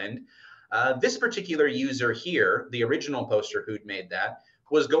r/getdisciplined. This particular user here, the original poster who'd made that,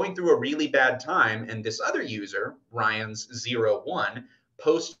 was going through a really bad time. And this other user, Ryan's01,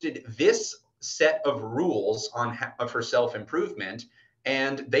 posted this set of rules for self-improvement,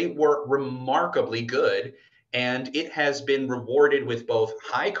 and they were remarkably good. And it has been rewarded with both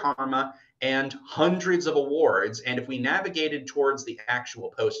high karma and hundreds of awards. And if we navigated towards the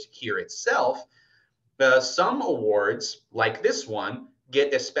actual post here itself, some awards, like this one,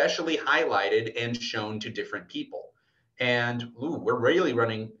 get especially highlighted and shown to different people. And we're really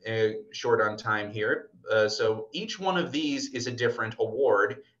running short on time here. So each one of these is a different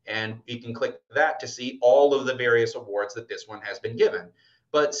award, and you can click that to see all of the various awards that this one has been given.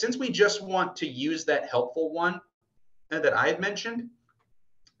 But since we just want to use that helpful one that I've mentioned,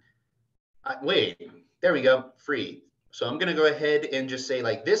 wait, there we go, free. So I'm going to go ahead and just say,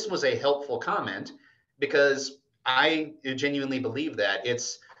 like, this was a helpful comment because I genuinely believe that.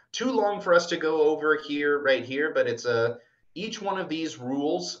 It's too long for us to go over here, right here, but it's each one of these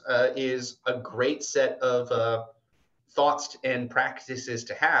rules is a great set of thoughts and practices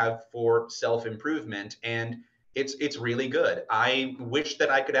to have for self-improvement, and it's really good. I wish that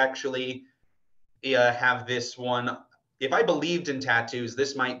I could actually have this one. If I believed in tattoos,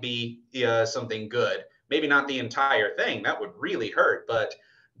 this might be something good. Maybe not the entire thing, that would really hurt, but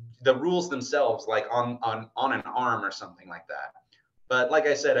the rules themselves, like on an arm or something like that. But like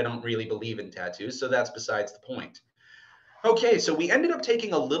I said, I don't really believe in tattoos, so that's besides the point. Okay, so we ended up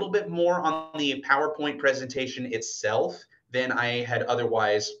taking a little bit more on the PowerPoint presentation itself than I had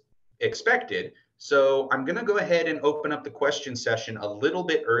otherwise expected. So I'm going to go ahead and open up the question session a little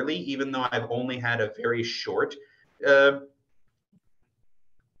bit early, even though I've only had a very short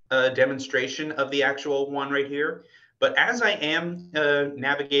demonstration of the actual one right here. But as I am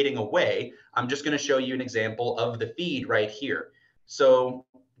navigating away, I'm just going to show you an example of the feed right here. So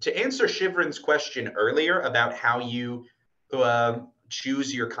to answer Shivran's question earlier about how you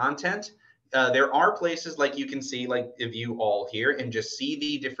choose your content, there are places like you can see, like view all here and just see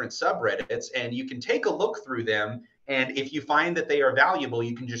the different subreddits, and you can take a look through them. And if you find that they are valuable,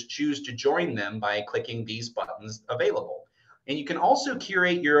 you can just choose to join them by clicking these buttons available. And you can also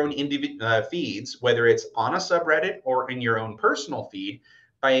curate your own feeds, whether it's on a subreddit or in your own personal feed,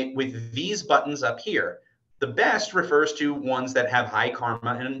 with these buttons up here. The best refers to ones that have high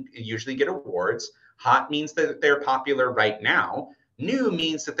karma and usually get awards. Hot means that they're popular right now. New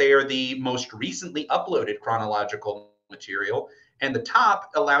means that they are the most recently uploaded chronological material. And the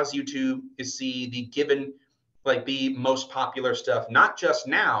top allows you to see the given, like the most popular stuff, not just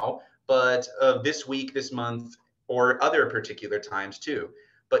now, but this week, this month, or other particular times too.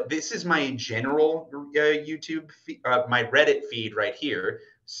 But this is my general YouTube, my Reddit feed right here.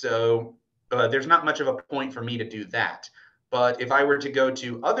 So there's not much of a point for me to do that. But if I were to go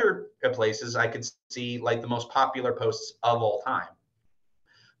to other places, I could see like the most popular posts of all time.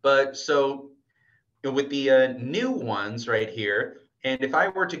 But so with the new ones right here, and if I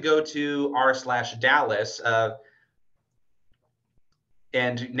were to go to r/Dallas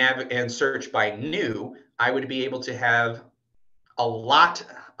and search by new, I would be able to have a lot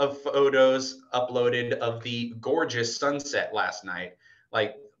of photos uploaded of the gorgeous sunset last night.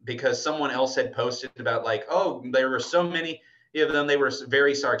 Like, because someone else had posted about like, oh, there were so many of them. They were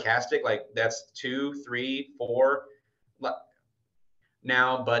very sarcastic. Like, that's 2, 3, 4.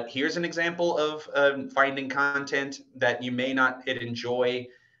 Now, but here's an example of finding content that you may not enjoy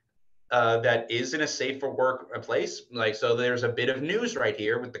that is in a safe for work place. Like, so there's a bit of news right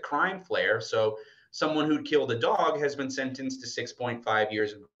here with the crime flare. So someone who killed a dog has been sentenced to 6.5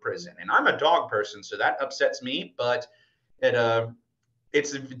 years in prison. And I'm a dog person, so that upsets me, but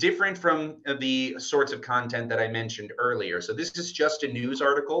it's different from the sorts of content that I mentioned earlier. So this is just a news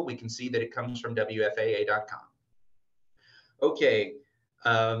article. We can see that it comes from WFAA.com. Okay.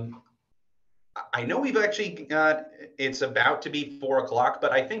 I know we've actually got, it's about to be 4 o'clock,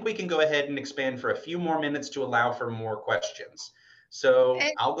 but I think we can go ahead and expand for a few more minutes to allow for more questions. So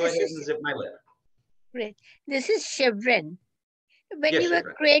I'll go ahead and zip my lip. Great. This is Shivran. When yes, you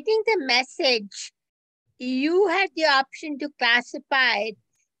were creating the message, you had the option to classify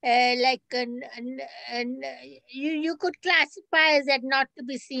it you could classify as that not to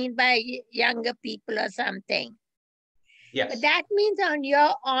be seen by younger people or something. Yes. But that means on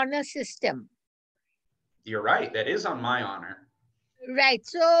your honor system. You're right. That is on my honor. Right.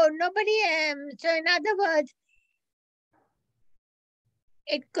 So nobody, so in other words,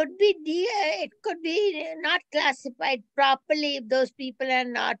 it could be not classified properly if those people are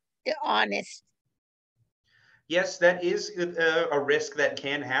not honest. Yes, that is a risk that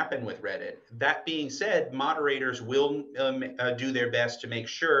can happen with Reddit. That being said, moderators will do their best to make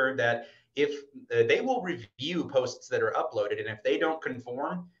sure that if they will review posts that are uploaded, and if they don't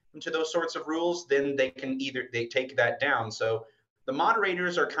conform to those sorts of rules, then they take that down. So the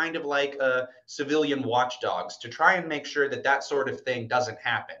moderators are kind of like civilian watchdogs to try and make sure that that sort of thing doesn't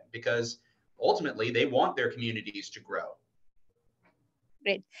happen, because ultimately they want their communities to grow.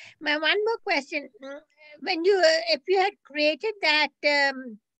 Great. My one more question: when you, if you had created that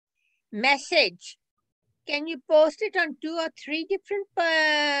message, can you post it on 2 or 3 different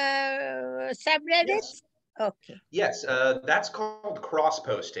subreddits? Yes. Okay. Yes, that's called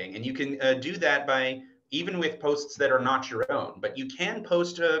cross-posting, and you can do that by even with posts that are not your own. But you can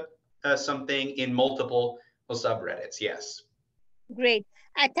post something in multiple subreddits. Yes. Great.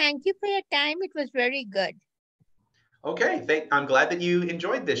 I thank you for your time. It was very good. Okay, I'm glad that you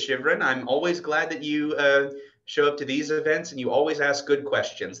enjoyed this, Shivran. I'm always glad that you show up to these events and you always ask good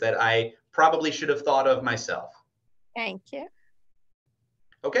questions that I probably should have thought of myself. Thank you.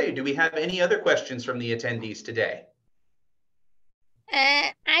 Okay, do we have any other questions from the attendees today?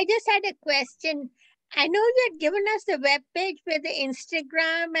 I just had a question. I know you had given us the web page with the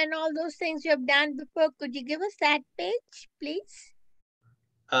Instagram and all those things you have done before. Could you give us that page, please?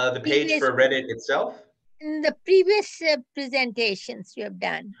 The page for Reddit itself? The previous presentations you have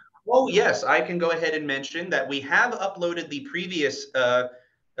done. Oh, yes, I can go ahead and mention that we have uploaded the previous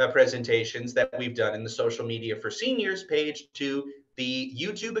presentations that we've done in the social media for seniors page to the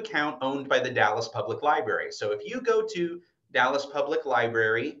YouTube account owned by the Dallas Public Library. So if you go to Dallas Public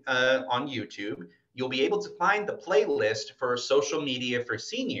Library on YouTube, you'll be able to find the playlist for social media for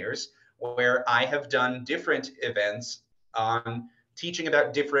seniors, where I have done different events on teaching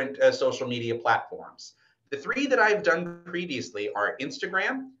about different social media platforms. The 3 that I've done previously are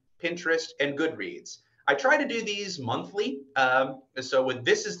Instagram, Pinterest, and Goodreads. I try to do these monthly. So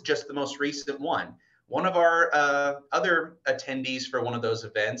this is just the most recent one. One of our other attendees for one of those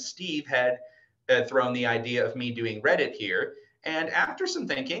events, Steve, had thrown the idea of me doing Reddit here. And after some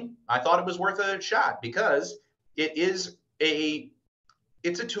thinking, I thought it was worth a shot because it's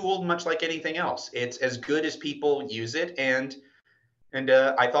a tool much like anything else. It's as good as people use it, and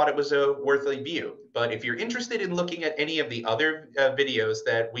I thought it was worth a view. But if you're interested in looking at any of the other videos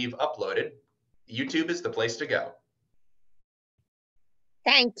that we've uploaded, YouTube is the place to go.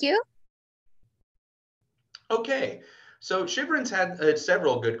 Thank you. Okay, so Shivrin's had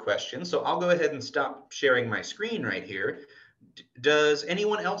several good questions, so I'll go ahead and stop sharing my screen right here. Does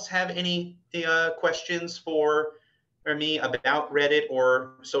anyone else have any questions for me about Reddit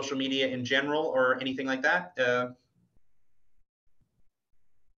or social media in general or anything like that?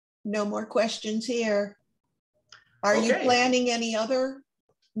 No more questions here. Are you planning any other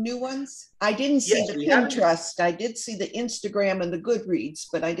new ones? I didn't see the Pinterest. I did see the Instagram and the Goodreads,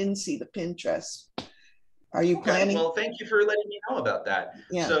 but I didn't see the Pinterest. Are you planning? Well, thank you for letting me know about that.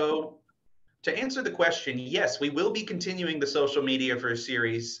 Yeah. So to answer the question, yes, we will be continuing the social media for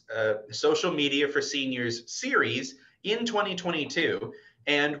seniors series in 2022.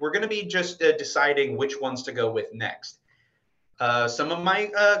 And we're going to be just deciding which ones to go with next. Some of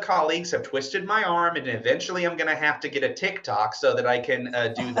my colleagues have twisted my arm, and eventually I'm going to have to get a TikTok so that I can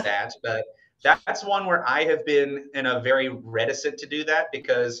do that. But that's one where I have been very reticent to do that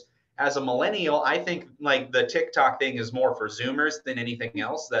because as a millennial, I think like the TikTok thing is more for Zoomers than anything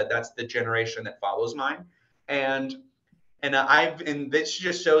else. That's the generation that follows mine, and this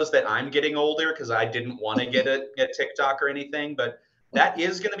just shows that I'm getting older because I didn't want to get a TikTok or anything. But that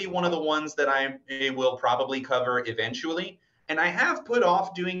is going to be one of the ones that I will probably cover eventually. And I have put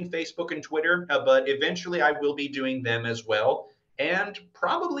off doing Facebook and Twitter, but eventually I will be doing them as well. And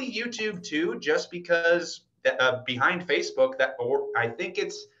probably YouTube too, just because behind Facebook, I think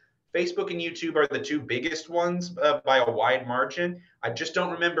it's Facebook and YouTube are the two biggest ones by a wide margin. I just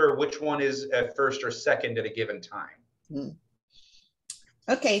don't remember which one is first or second at a given time.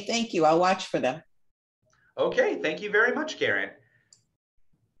 Okay, thank you. I'll watch for them. Okay, thank you very much, Karen.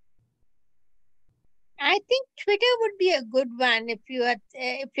 I think Twitter would be a good one if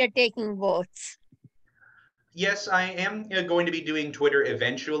you're taking votes. Yes, I am going to be doing Twitter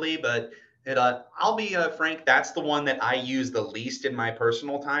eventually, but I'll be frank, that's the one that I use the least in my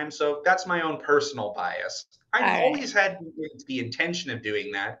personal time. So that's my own personal bias. I've always had the intention of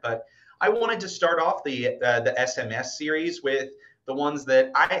doing that, but I wanted to start off the SMS series with the ones that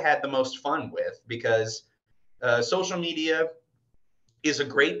I had the most fun with because social media is a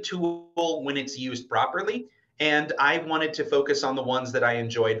great tool when it's used properly. And I wanted to focus on the ones that I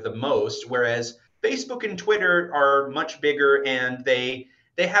enjoyed the most, whereas Facebook and Twitter are much bigger and they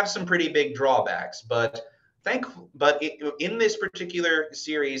have some pretty big drawbacks. But in this particular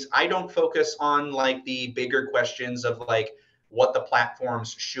series, I don't focus on like the bigger questions of like what the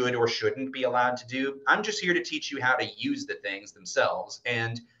platforms should or shouldn't be allowed to do. I'm just here to teach you how to use the things themselves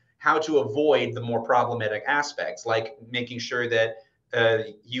and how to avoid the more problematic aspects, like making sure that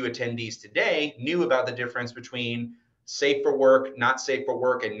you attendees today knew about the difference between safe for work, not safe for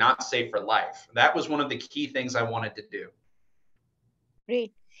work, and not safe for life. That was one of the key things I wanted to do.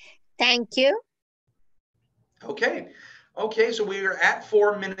 Great. Thank you. Okay. So we are at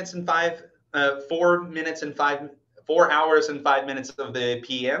 4 hours and 5 minutes of the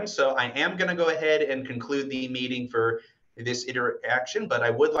PM. So I am going to go ahead and conclude the meeting for this interaction, but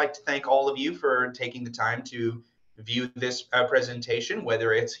I would like to thank all of you for taking the time to view this presentation,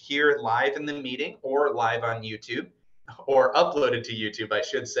 whether it's here live in the meeting or live on YouTube or uploaded to YouTube, I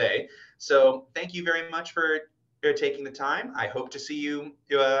should say. So thank you very much for taking the time. I hope to see you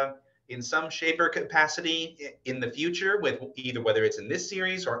in some shape or capacity in the future with whether it's in this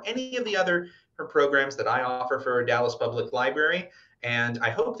series or any of the other programs that I offer for Dallas Public Library. And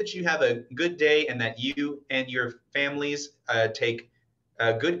I hope that you have a good day and that you and your families take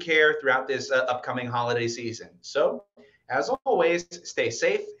good care throughout this upcoming holiday season. So, as always, stay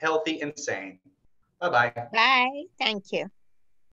safe, healthy, and sane. Bye-bye. Bye. Thank you.